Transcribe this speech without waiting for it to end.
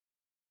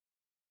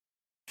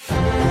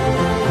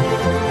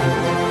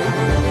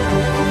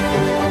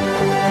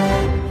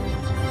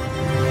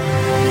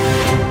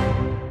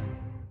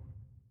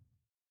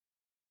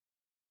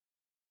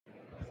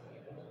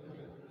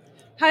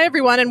Hi,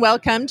 everyone, and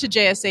welcome to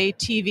JSA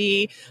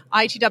TV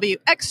ITW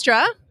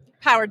Xtra,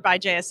 powered by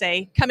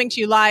JSA, coming to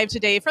you live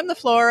today from the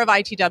floor of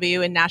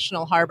ITW in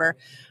National Harbour.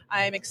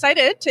 I'm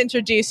excited to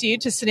introduce you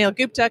to Sunil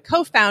Gupta,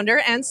 co-founder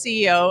and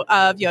CEO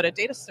of Yotta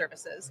Data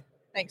Services.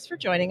 Thanks for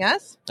joining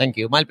us. Thank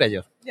you. My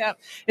pleasure. Yeah,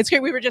 it's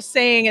great. We were just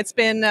saying it's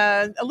been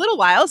a little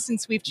while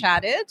since we've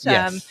chatted,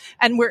 Yes.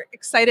 and we're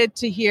excited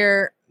to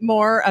hear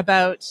more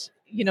about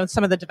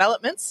some of the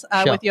developments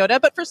Sure. with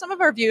Yotta. But for some of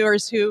our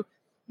viewers who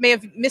may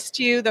have missed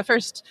you the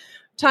first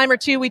time or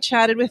two we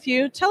chatted with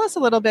you, tell us a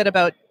little bit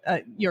about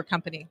your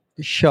company.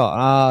 Sure.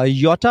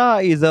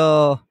 Yotta is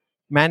a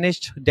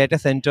managed data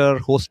center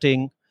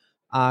hosting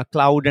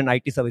cloud and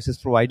IT services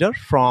provider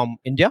from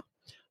India.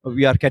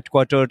 We are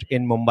headquartered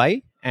in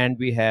Mumbai, and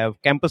we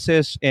have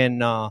campuses in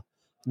Navi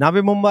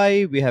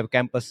Mumbai. We have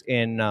campus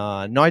in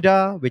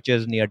Noida, which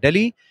is near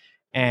Delhi.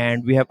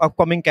 And we have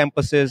upcoming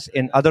campuses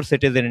in other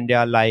cities in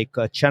India like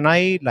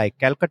Chennai, like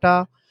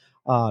Calcutta,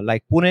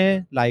 like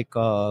Pune, like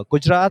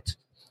Gujarat,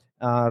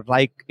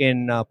 like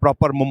in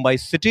proper Mumbai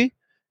city,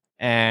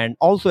 and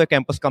also a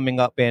campus coming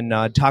up in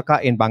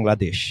Dhaka in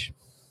Bangladesh.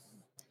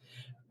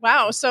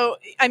 Wow. So,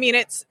 I mean,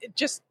 it's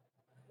just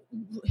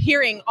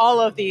hearing all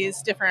of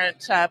these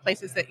different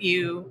places that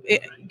you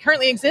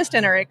currently exist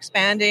and are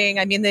expanding.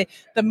 I mean, the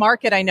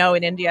market I know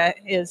in India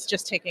is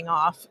just taking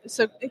off.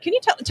 So can you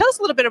tell us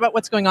a little bit about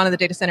what's going on in the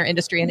data center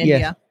industry in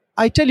India?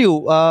 I tell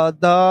you,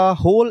 the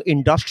whole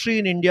industry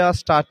in India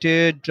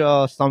started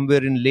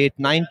somewhere in late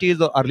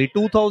 90s or early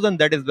 2000.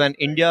 That is when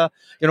India,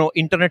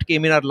 internet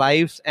came in our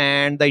lives,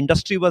 and the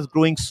industry was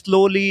growing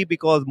slowly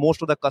because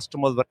most of the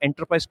customers were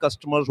enterprise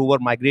customers who were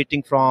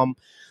migrating from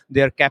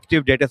their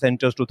captive data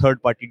centers to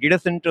third-party data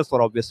centers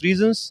for obvious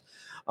reasons.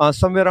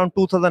 Somewhere around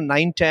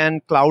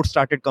 2009-10, cloud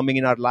started coming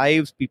in our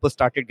lives. People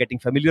started getting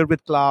familiar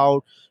with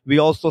cloud. We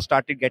also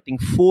started getting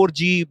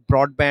 4G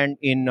broadband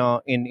in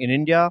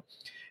India.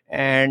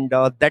 And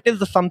that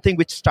is something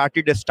which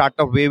started a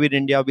startup wave in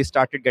India. We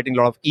started getting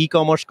a lot of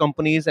e-commerce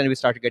companies, and we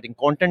started getting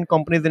content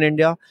companies in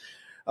India.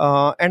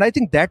 And I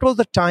think that was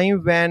the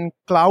time when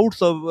clouds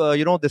of,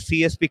 the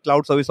CSP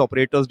cloud service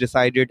operators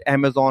decided,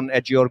 Amazon,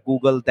 Azure,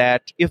 Google,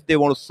 that if they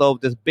want to serve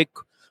this big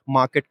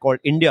market called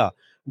India,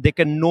 they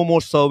can no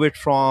more serve it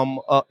from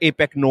a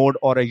APAC node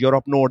or a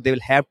Europe node. They will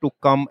have to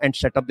come and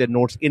set up their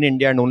nodes in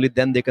India, and only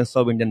then they can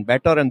serve Indian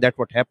better. And that's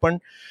what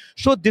happened.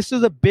 So this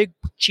is a big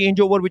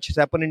changeover which has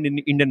happened in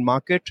the Indian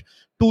market.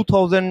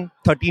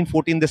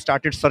 2013-14, they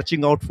started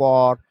searching out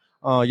for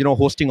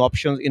hosting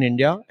options in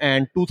India.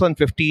 And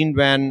 2015,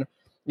 when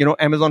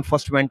Amazon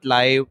first went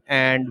live,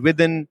 and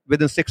within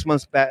 6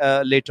 months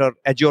later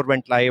Azure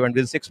went live, and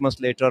within 6 months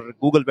later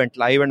Google went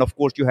live, and of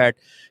course you had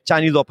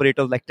Chinese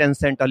operators like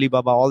Tencent,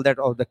 Alibaba, all that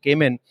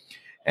came in.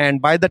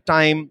 And by the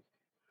time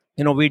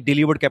we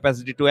delivered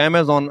capacity to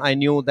Amazon, I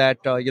knew that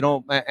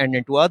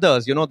and to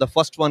others, the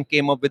first one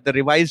came up with the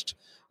revised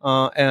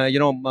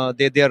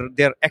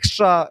their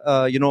extra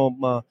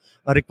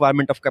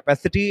requirement of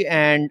capacity,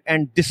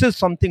 and this is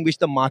something which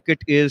the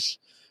market is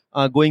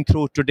going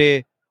through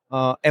today.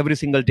 Every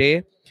single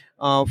day,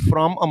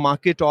 from a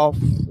market of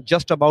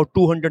just about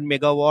 200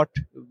 megawatt,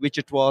 which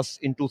it was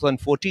in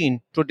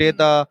 2014. Today,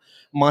 the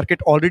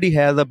market already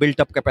has a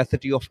built-up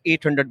capacity of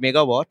 800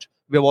 megawatt.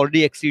 We have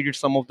already exceeded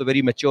some of the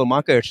very mature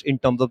markets in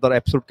terms of their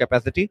absolute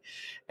capacity,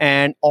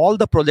 and all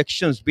the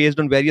projections based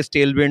on various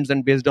tailwinds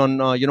and based on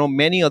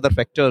many other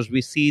factors,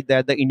 we see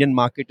that the Indian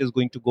market is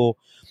going to go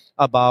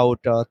about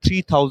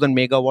 3,000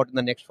 megawatt in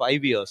the next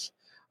 5 years.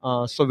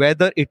 So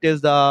whether it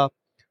is the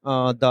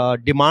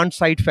demand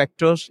side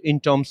factors in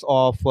terms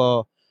of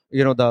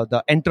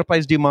the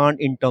enterprise demand,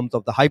 in terms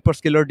of the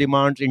hyperscaler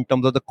demands, in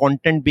terms of the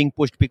content being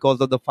pushed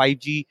because of the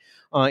 5G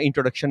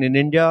introduction in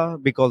India,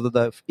 because of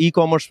the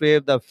e-commerce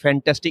wave, the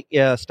fantastic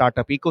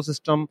startup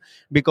ecosystem,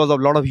 because of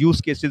a lot of use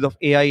cases of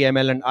AI,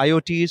 ML, and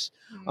IoTs,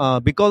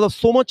 because of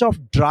so much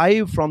of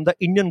drive from the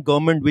Indian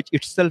government, which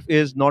itself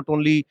is not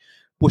only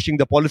pushing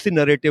the policy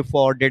narrative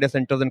for data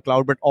centers and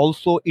cloud, but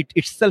also it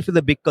itself is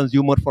a big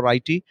consumer for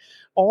IT.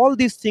 All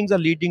these things are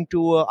leading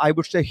to, I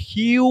would say,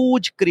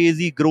 huge,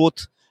 crazy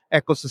growth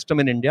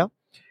ecosystem in India.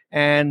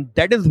 And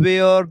that is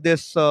where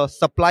this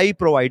supply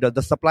provider,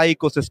 the supply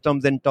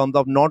ecosystems in terms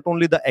of not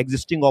only the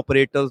existing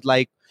operators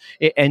like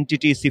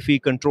Entity,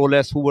 Sifi,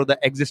 Control-S, who were the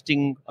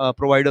existing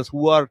providers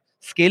who are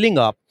scaling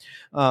up,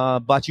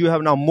 but you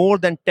have now more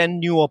than 10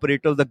 new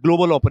operators, the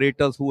global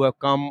operators who have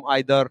come.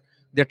 Either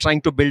they're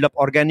trying to build up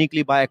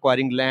organically by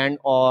acquiring land,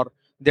 or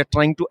they're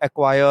trying to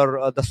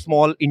acquire the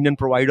small Indian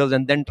providers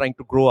and then trying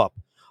to grow up.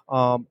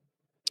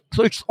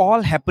 So it's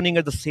all happening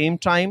at the same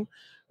time.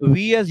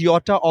 We as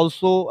Yotta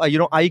also,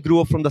 I grew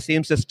up from the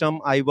same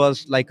system. I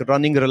was like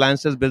running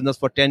Reliance's business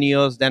for 10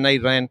 years. Then I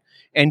ran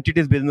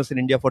Entity's business in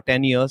India for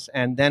 10 years.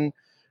 And then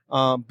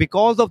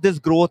because of this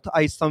growth,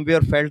 I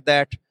somewhere felt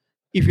that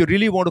if you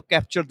really want to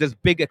capture this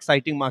big,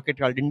 exciting market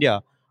called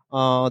India,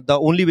 the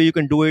only way you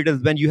can do it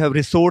is when you have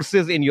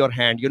resources in your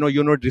hand. You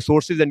need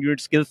resources and you need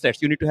skill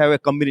sets. You need to have a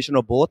combination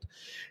of both.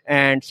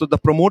 And so the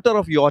promoter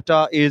of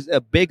Yotta is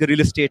a big real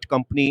estate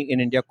company in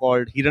India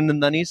called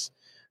Hiranandani's.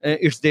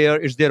 It's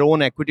their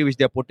own equity which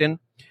they put in.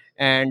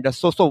 And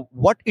so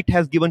what it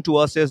has given to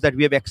us is that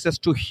we have access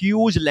to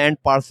huge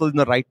land parcels in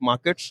the right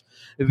markets.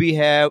 We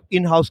have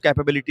in-house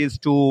capabilities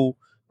to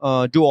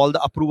do all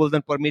the approvals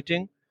and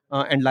permitting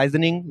and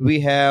licensing.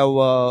 We have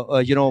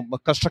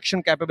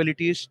construction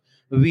capabilities.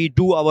 We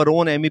do our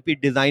own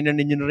MEP design and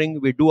engineering.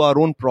 We do our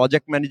own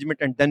project management,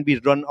 and then we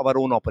run our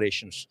own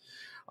operations.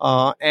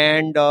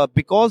 And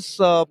because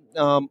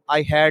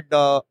I had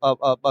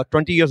a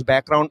 20 years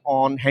background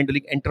on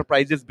handling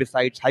enterprises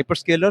besides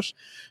hyperscalers,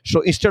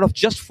 so instead of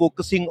just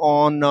focusing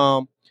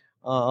on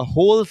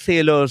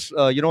wholesalers,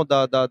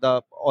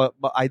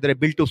 either a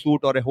build to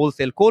suit or a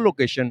wholesale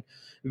co-location,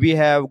 we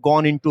have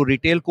gone into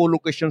retail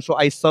co-location. So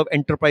I serve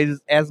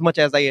enterprises as much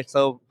as I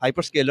serve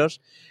hyperscalers,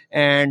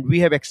 and we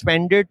have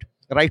expanded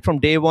right from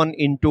day one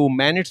into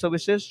managed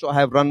services. So I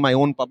have run my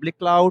own public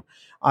cloud.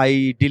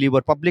 I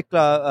deliver private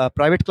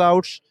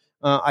clouds.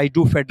 I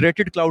do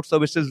federated cloud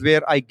services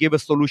where I give a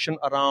solution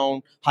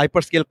around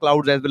hyperscale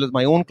clouds as well as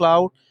my own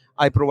cloud.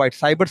 I provide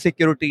cyber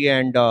security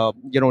and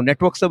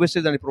network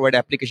services, and I provide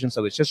application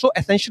services. So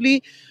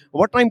essentially,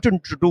 what I'm trying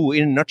to do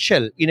in a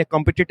nutshell, in a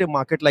competitive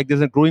market like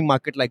this, a growing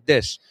market like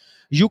this,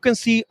 you can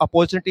see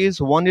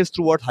opportunities. One is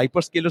toward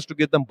hyperscalers to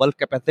give them bulk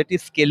capacity,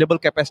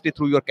 scalable capacity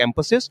through your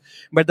campuses.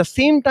 But at the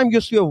same time, you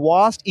see a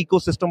vast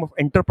ecosystem of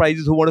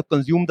enterprises who want to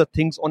consume the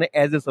things on an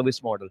as a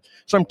service model.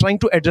 So I'm trying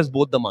to address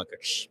both the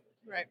markets.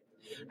 Right.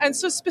 And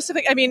so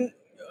specific, I mean,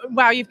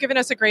 wow, you've given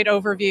us a great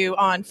overview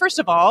on, first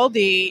of all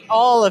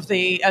of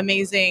the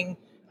amazing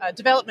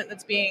development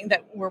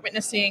that we're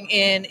witnessing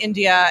in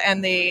India,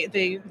 and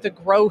the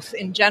growth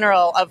in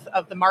general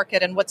of the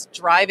market and what's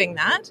driving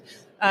that.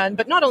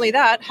 But not only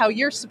that, how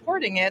you're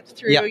supporting it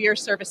through your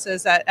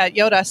services at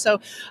Yotta. So,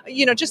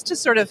 just to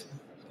sort of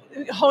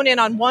hone in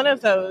on one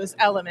of those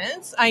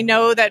elements, I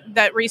know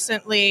that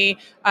recently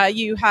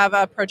you have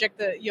a project,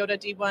 the Yotta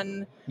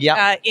D1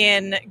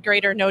 in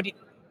Greater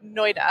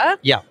Noida.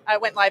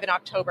 Went live in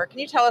October. Can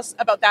you tell us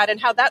about that and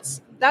how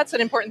that's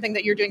an important thing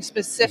that you're doing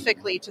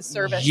specifically to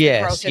service the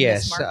growth in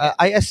this market?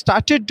 I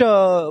started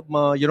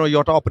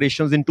Yotta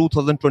operations in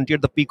 2020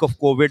 at the peak of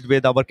COVID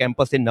with our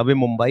campus in Navi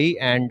Mumbai,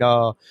 and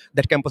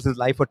that campus is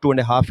live for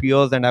 2.5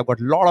 years, and I've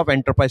got a lot of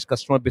enterprise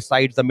customers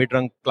besides the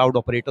mid-rank cloud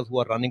operators who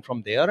are running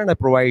from there, and I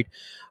provide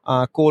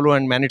colo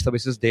and managed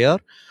services there.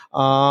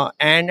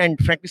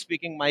 And frankly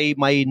speaking,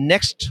 my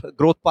next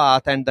growth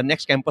path and the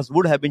next campus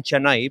would have been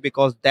Chennai,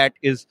 because that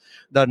is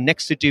the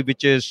next city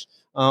which is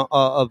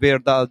where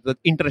the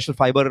international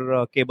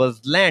fiber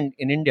cables land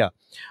in India.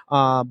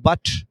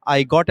 But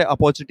I got an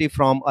opportunity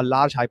from a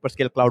large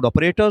hyperscale cloud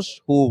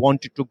operators who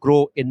wanted to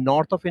grow in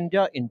north of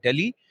India, in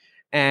Delhi.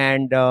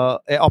 And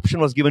an option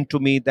was given to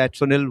me that,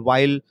 Sunil,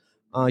 while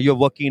you're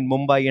working in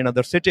Mumbai and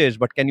other cities,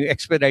 but can you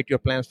expedite your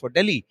plans for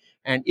Delhi?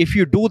 And if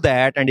you do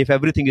that, and if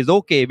everything is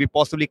okay, we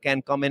possibly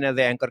can come in as an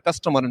anchor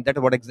customer. And that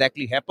is what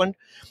exactly happened.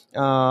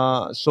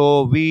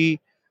 So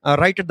we,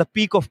 right at the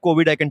peak of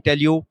COVID, I can tell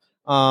you,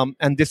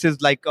 and this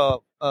is like a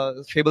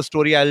fable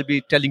story I'll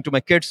be telling to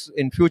my kids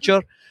in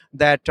future,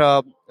 that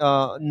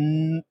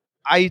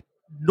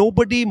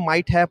nobody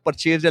might have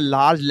purchased a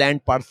large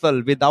land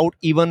parcel without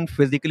even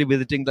physically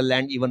visiting the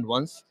land even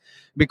once,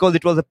 because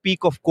it was a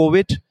peak of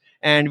COVID.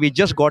 And we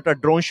just got a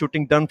drone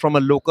shooting done from a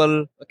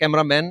local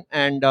cameraman,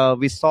 and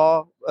we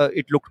saw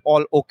it looked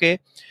all okay.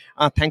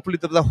 Thankfully,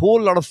 there was a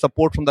whole lot of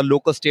support from the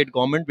local state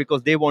government,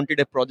 because they wanted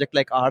a project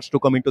like ours to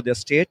come into their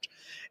state.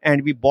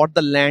 And we bought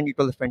the land. It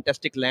was a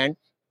fantastic land.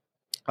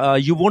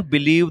 You won't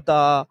believe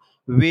the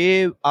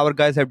way our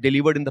guys have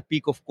delivered in the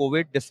peak of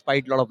COVID,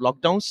 despite a lot of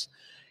lockdowns.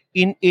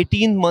 In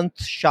 18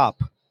 months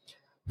sharp,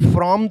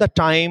 from the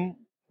time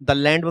the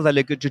land was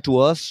allocated to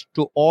us,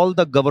 to all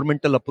the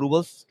governmental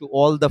approvals, to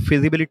all the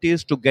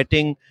feasibilities, to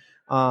getting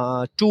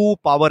 2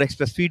 power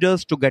express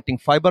feeders, to getting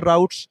fiber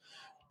routes,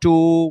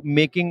 to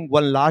making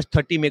one large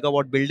 30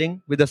 megawatt building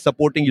with a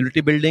supporting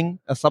utility building,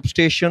 a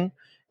substation,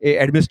 a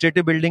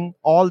administrative building.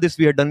 All this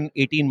we had done in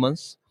 18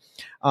 months.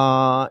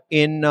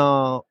 In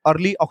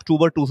early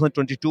October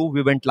 2022,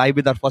 we went live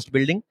with our first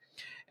building.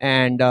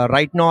 And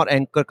right now, our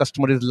anchor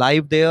customer is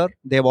live there.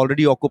 They have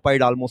already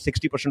occupied almost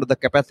 60% of the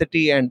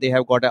capacity, and they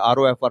have got an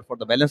ROFR for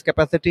the balance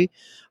capacity.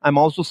 I'm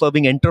also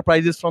serving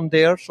enterprises from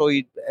there. So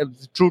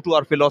it's true to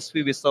our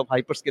philosophy, we serve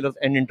hyperscalers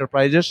and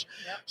enterprises.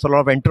 Yep. So a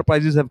lot of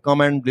enterprises have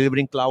come and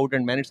delivering cloud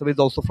and managed service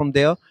also from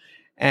there.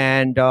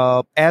 And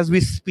as we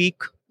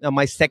speak,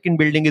 my second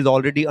building is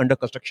already under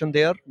construction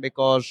there,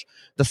 because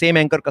the same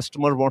anchor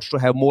customer wants to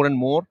have more and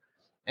more.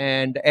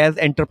 And as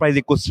enterprise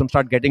ecosystems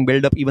start getting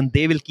built up, even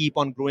they will keep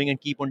on growing and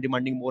keep on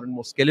demanding more and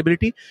more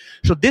scalability.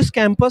 So this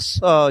campus,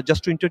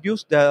 just to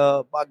introduce,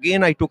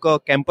 again, I took a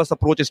campus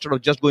approach instead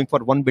of just going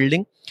for one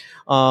building.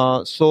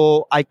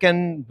 So I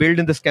can build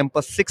in this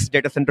campus 6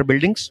 data center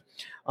buildings,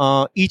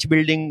 each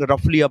building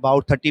roughly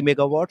about 30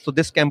 megawatts. So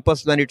this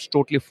campus, when it's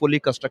totally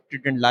fully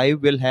constructed and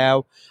live, will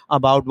have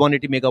about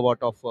 180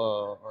 megawatt of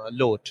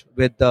load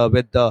with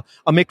a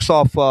mix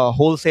of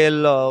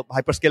wholesale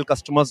hyperscale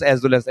customers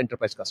as well as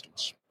enterprise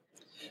customers.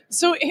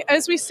 So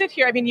as we sit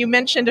here, I mean, you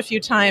mentioned a few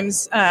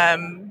times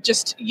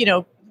just,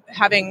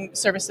 having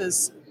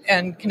services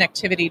and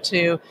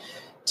connectivity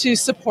to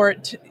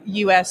support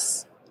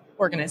U.S.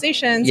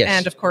 organizations Yes.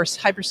 and, of course,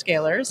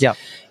 hyperscalers. Yeah.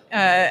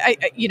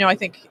 I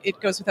think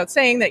it goes without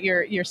saying that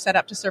you're set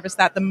up to service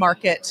that. The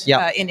market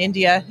in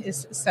India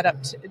is set up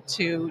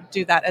to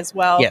do that as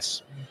well.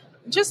 Yes.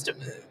 Just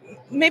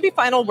maybe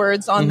final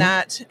words on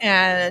that,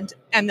 and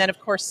then, of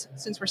course,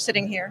 since we're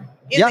sitting here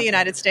in the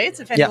United States,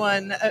 if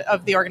anyone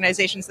of the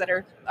organizations that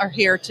are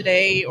here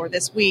today or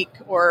this week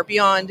or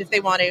beyond, if they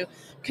want to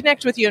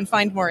connect with you and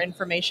find more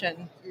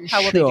information,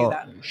 how will they do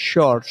that?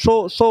 Sure.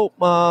 So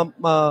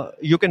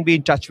you can be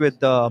in touch with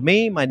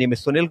me. My name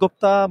is Sunil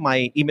Gupta.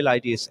 My email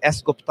ID is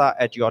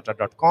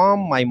sgupta@yotta.com.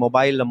 My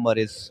mobile number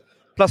is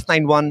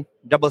 +91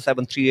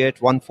 7738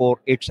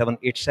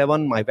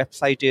 148787. My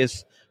website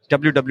is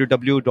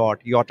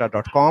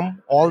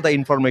www.yotta.com. All the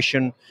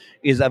information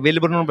is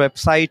available on our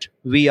website.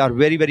 We are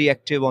very, very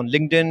active on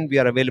LinkedIn. We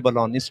are available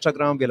on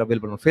Instagram. We are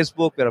available on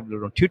Facebook. We are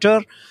available on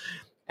Twitter.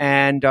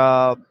 And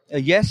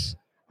yes,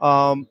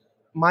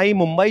 my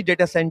Mumbai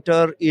data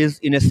center is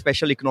in a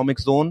special economic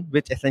zone,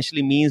 which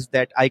essentially means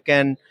that I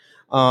can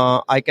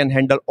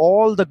handle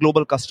all the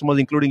global customers,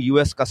 including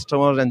US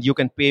customers, and you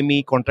can pay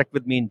me, contract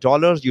with me in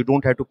dollars. You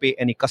don't have to pay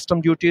any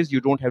custom duties. You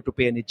don't have to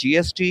pay any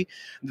GST.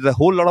 There's a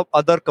whole lot of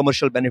other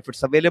commercial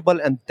benefits available,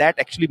 and that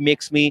actually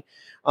makes me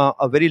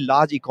a very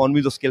large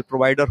economies of scale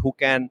provider who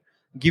can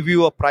give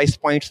you a price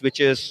points which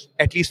is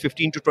at least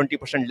 15 to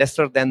 20%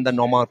 lesser than the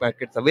normal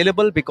markets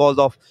available because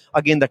of,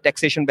 again, the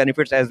taxation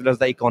benefits as well as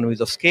the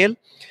economies of scale.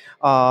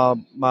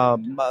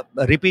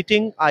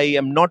 Repeating, I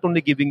am not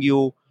only giving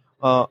you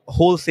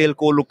wholesale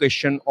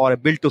co-location or a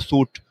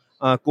build-to-suit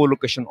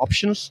co-location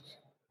options.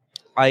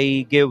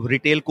 I give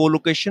retail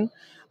co-location.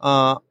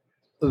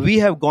 We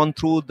have gone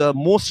through the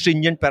most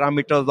stringent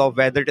parameters of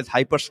whether it is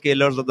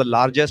hyperscalers or the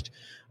largest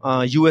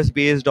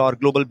US-based or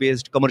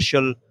global-based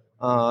commercial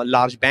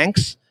large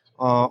banks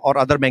or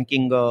other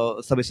banking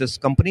services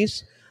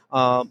companies.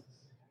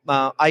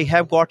 I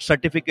have got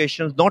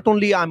certifications. Not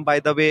only I'm, by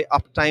the way,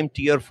 Uptime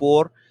Tier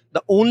 4,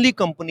 the only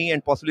company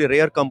and possibly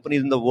rare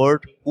companies in the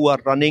world who are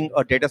running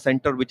a data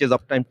center which is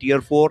Uptime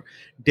Tier 4,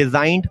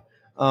 designed,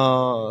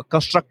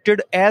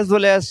 constructed, as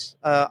well as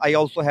I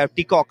also have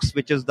TCOX,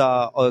 which is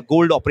the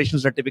gold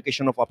operations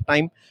certification of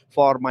Uptime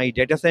for my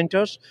data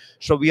centers.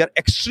 So we are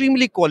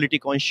extremely quality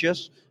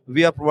conscious.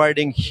 We are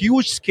providing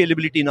huge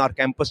scalability in our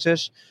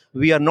campuses.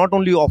 We are not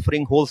only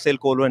offering wholesale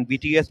colo and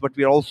BTS, but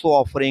we are also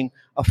offering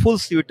a full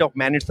suite of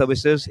managed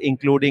services,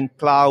 including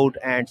cloud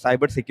and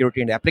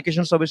cybersecurity and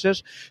application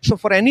services. So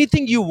for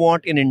anything you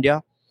want in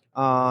India,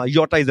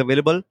 Yotta is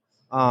available.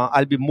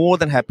 I'll be more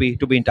than happy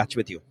to be in touch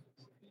with you.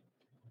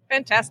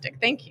 Fantastic.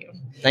 Thank you.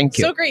 Thank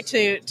you. So great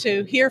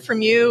to hear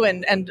from you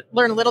and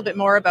learn a little bit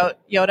more about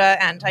Yotta.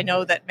 And I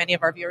know that many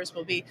of our viewers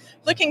will be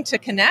looking to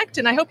connect.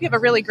 And I hope you have a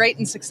really great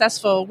and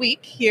successful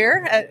week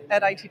here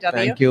at ITW.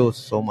 Thank you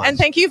so much. And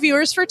thank you,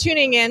 viewers, for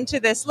tuning in to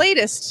this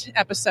latest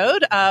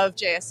episode of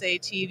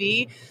JSA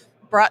TV,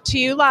 brought to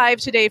you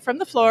live today from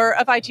the floor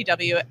of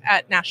ITW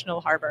at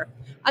National Harbor.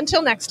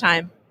 Until next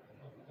time.